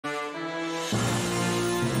What's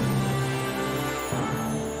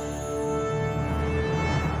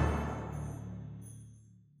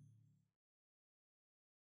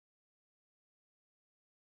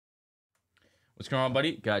going on,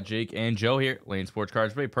 buddy? Got Jake and Joe here. Lane Sports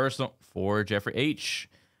Cards, very personal for Jeffrey H.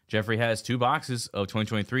 Jeffrey has 2 boxes of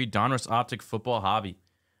 2023 Donruss Optic Football Hobby.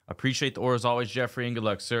 Appreciate the order as always, Jeffrey, and good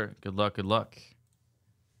luck, sir. Good luck, good luck.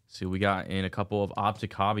 See what we got in a couple of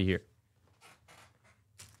Optic Hobby here.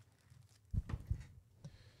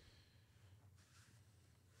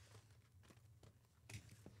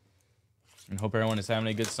 And hope everyone is having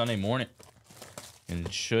a good Sunday morning.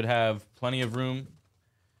 And should have plenty of room,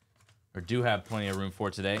 or do have plenty of room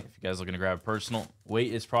for today. If you guys are looking to grab a personal,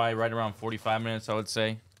 wait is probably right around 45 minutes, I would say.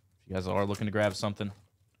 If you guys are looking to grab something,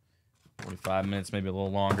 45 minutes, maybe a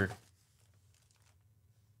little longer.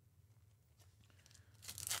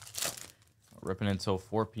 Ripping until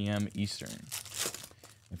 4 p.m. Eastern.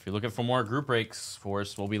 If you're looking for more group breaks for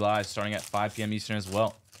us, we'll be live starting at 5 p.m. Eastern as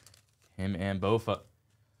well. Him and Bofa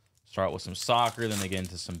start with some soccer, then they get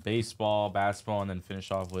into some baseball, basketball, and then finish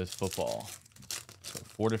off with football. So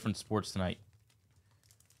 4 different sports tonight.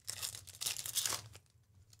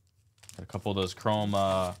 Got a couple of those Chrome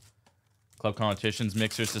Club Competitions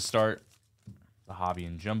mixers to start. The Hobby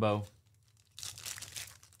and Jumbo.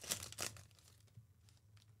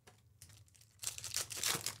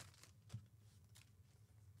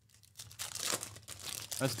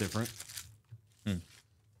 That's different.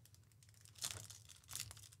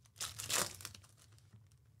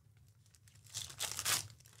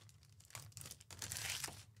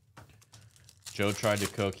 Joe tried to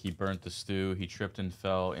cook. He burnt the stew. He tripped and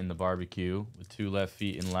fell in the barbecue. With 2 left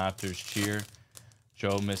feet in laughter's cheer.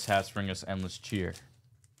 Joe mishaps bring us endless cheer.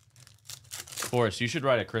 Forrest, you should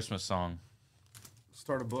write a Christmas song.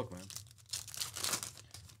 Start a book, man.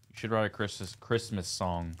 You should write a Christmas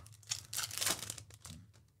song.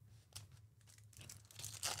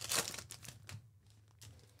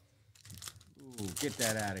 Ooh, get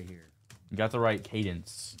that out of here. You got the right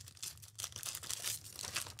cadence.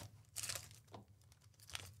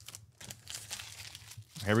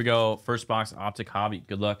 Here we go. First box, Optic Hobby.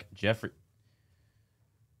 Good luck, Jeffrey.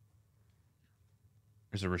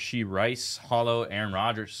 There's a Rashee Rice, Hollow, Aaron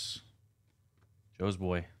Rodgers. Joe's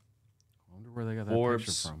boy. I wonder where they got that Forbes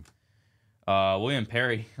picture from. William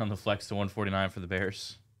Perry on the flex to 149 for the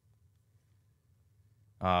Bears.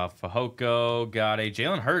 Fahoko got a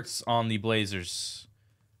Jalen Hurts on the Blazers.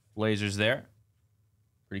 Blazers there.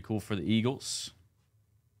 Pretty cool for the Eagles.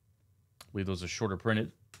 I believe those are shorter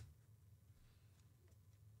printed.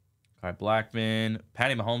 Kai Blackman.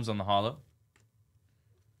 Patty Mahomes on the hollow.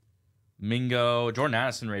 Mingo. Jordan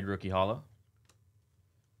Addison rated rookie hollow.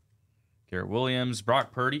 Garrett Williams.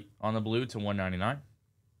 Brock Purdy on the blue to 199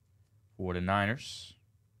 for the Niners.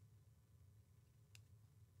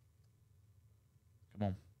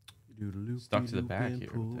 Come on. Stuck to the back here.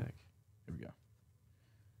 What the heck? Here we go.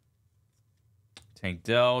 Tank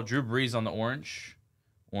Dell. Drew Brees on the orange.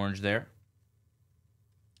 Orange there.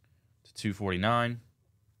 To 249.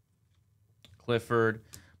 Clifford.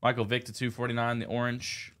 Michael Vick to 249, the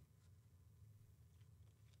orange.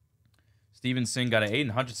 Stevenson got an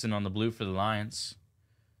Aiden Hutchinson on the blue for the Lions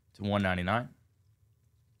to 199.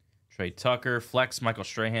 Trey Tucker. Flex Michael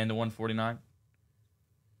Strahan to 149.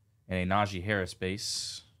 And a Najee Harris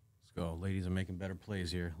base. Let's go. Ladies are making better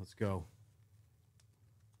plays here. Let's go.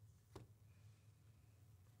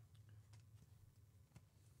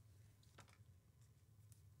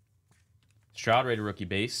 Stroud rated rookie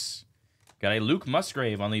base. Got a Luke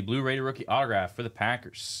Musgrave on the blue rated rookie autograph for the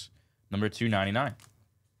Packers. Number 299.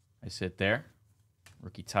 I sit there.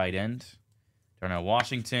 Rookie tight end. Darnell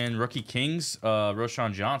Washington. Rookie Kings.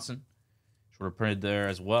 Roshan Johnson. Shorter printed there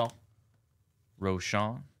as well.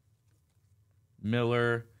 Roshan.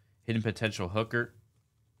 Miller. Hidden potential hooker.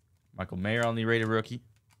 Michael Mayer on the rated rookie.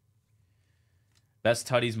 Best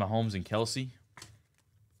tutties, Mahomes and Kelsey.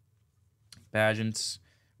 Badgents.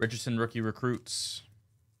 Richardson rookie recruits.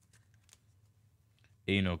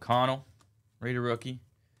 Aiden O'Connell, rated rookie.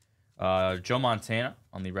 Joe Montana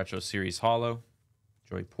on the Retro Series Hollow.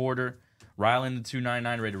 Joey Porter. Ryland, the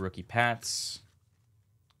 299, rated rookie Pats.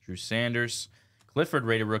 Drew Sanders. Clifford,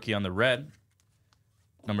 rated rookie on the red.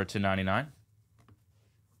 Number 299.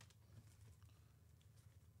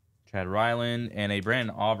 Chad Ryland and a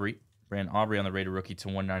Brandon Aubrey. Brandon Aubrey on the rated rookie to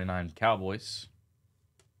 199 Cowboys.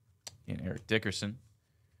 And Eric Dickerson.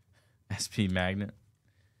 SP Magnet.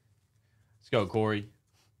 Let's go, Corey.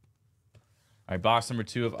 All right, box number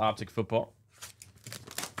 2 of Optic Football.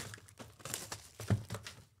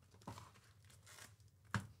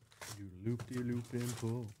 You loop de loop and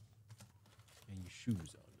pull. And your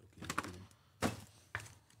shoes are looking good.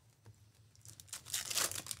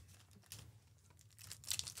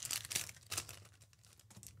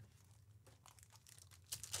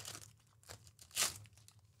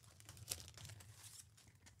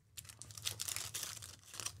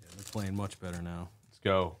 playing much better now. Let's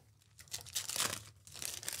go.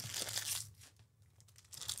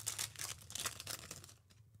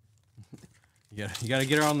 You gotta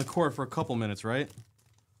get her on the court for a couple minutes, right?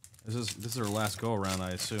 This is her last go around,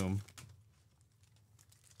 I assume.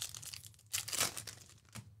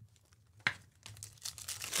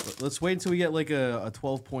 Let's wait until we get like a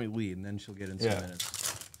 12-point lead, and then she'll get in some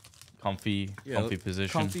minutes. Comfy position.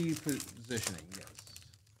 Comfy positioning, yes.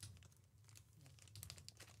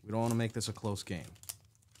 We don't want to make this a close game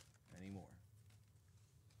anymore.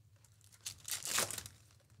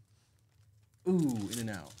 Ooh, in and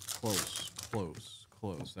out. Close, close,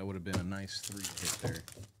 close. That would have been a nice 3 to hit there.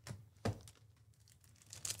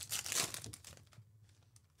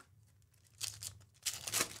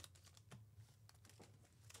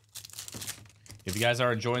 If you guys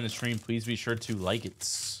are enjoying the stream, please be sure to like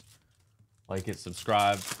it. Like it,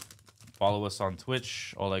 subscribe, follow us on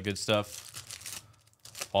Twitch, all that good stuff.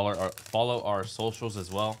 Follow our socials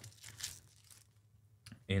as well.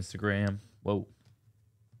 Instagram. Whoa.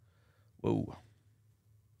 Whoa.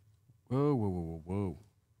 Whoa, whoa, whoa, whoa.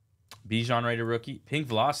 Bijan rated rookie. Pink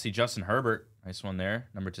Velocity, Justin Herbert. Nice one there.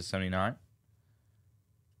 Number to 79.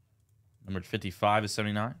 Number 55 is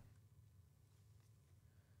 79.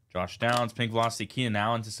 Josh Downs, Pink Velocity. Keenan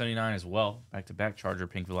Allen to 79 as well. Back-to-back Charger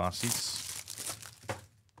Pink Velocities.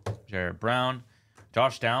 Jared Brown.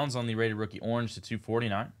 Josh Downs on the rated rookie orange to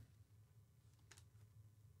 249.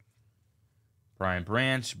 Brian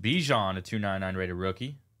Branch. Bijan to 299 rated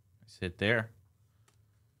rookie. Nice hit there.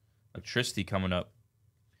 Electricity coming up.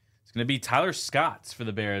 It's going to be Tyler Scott for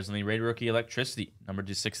the Bears on the rated rookie Electricity. Number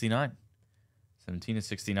to 69. 17 to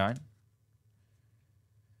 69.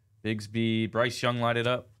 Bigsby. Bryce Young lighted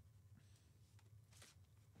up.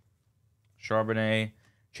 Charbonnet,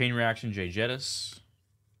 Chain Reaction, Jay Jettis.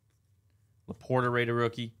 Laporta rated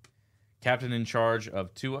rookie. Captain in charge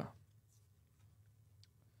of Tua.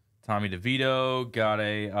 Tommy DeVito. Got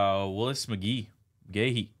a Willis McGahee.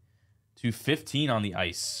 215 on the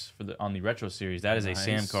ice on the retro series. That is nice. A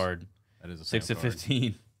Sam card. That is a 6 Sam to card.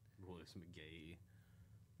 15. Willis McGahee.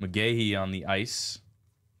 McGahee on the ice.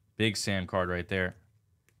 Big Sam card right there.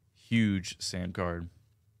 Huge Sam card.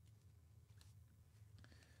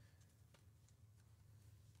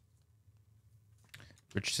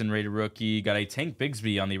 Richardson rated rookie. Got a Tank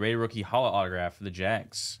Bigsby on the rated rookie holo autograph for the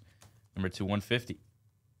Jags. Number 2/150.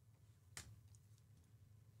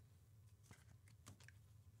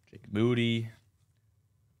 Jake Moody.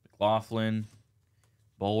 McLaughlin.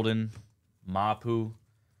 Bolden. Mapu.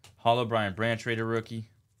 Holo Brian Branch rated rookie.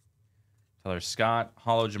 Tyler Scott.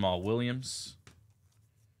 Holo Jamal Williams.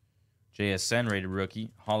 JSN rated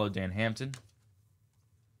rookie. Holo Dan Hampton.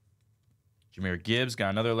 Jahmyr Gibbs got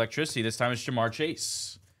another Electricity. This time it's Jamar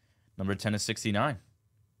Chase. Number 10 to 69.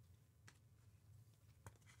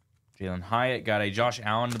 Jalen Hyatt got a Josh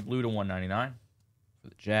Allen blue to 199 for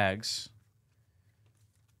the Jags.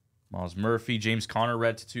 Miles Murphy, James Conner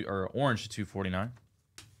red to orange to 249.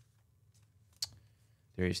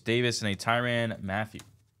 Darius Davis and a Tyrann Mathieu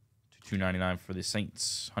to 299 for the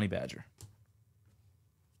Saints. Honey Badger.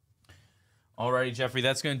 Alrighty, Jeffrey,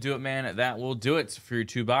 that's going to do it, man. That will do it for your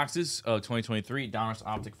 2 boxes of 2023 Donruss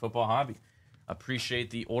Optic Football Hobby.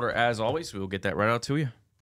 Appreciate the order as always. We will get that right out to you.